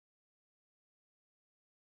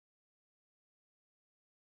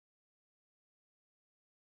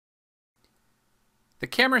The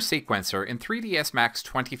camera sequencer in 3ds Max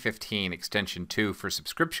 2015 Extension 2 for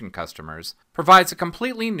subscription customers provides a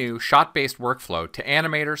completely new shot-based workflow to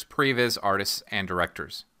animators, previs artists, and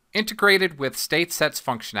directors. Integrated with state sets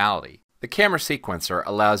functionality, the camera sequencer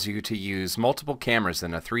allows you to use multiple cameras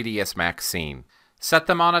in a 3ds Max scene, set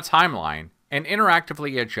them on a timeline, and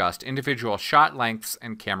interactively adjust individual shot lengths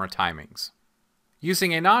and camera timings.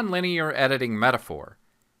 Using a nonlinear editing metaphor,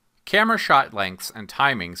 camera shot lengths and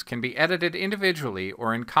timings can be edited individually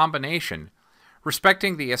or in combination,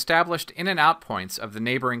 respecting the established in and out points of the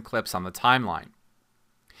neighboring clips on the timeline.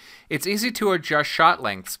 It's easy to adjust shot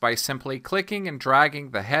lengths by simply clicking and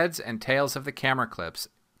dragging the heads and tails of the camera clips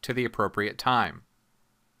to the appropriate time.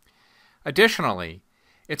 Additionally,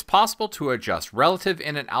 it's possible to adjust relative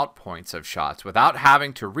in and out points of shots without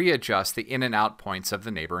having to readjust the in and out points of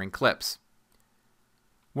the neighboring clips.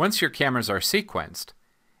 Once your cameras are sequenced,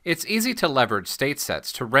 it's easy to leverage state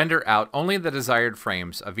sets to render out only the desired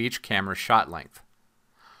frames of each camera's shot length.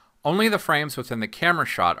 Only the frames within the camera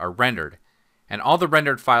shot are rendered, and all the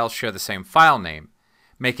rendered files share the same file name,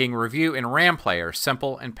 making review in RAM Player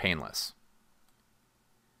simple and painless.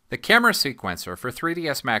 The camera sequencer for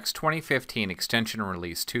 3ds Max 2015 Extension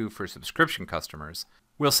Release 2 for subscription customers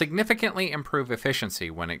will significantly improve efficiency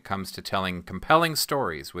when it comes to telling compelling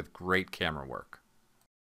stories with great camera work.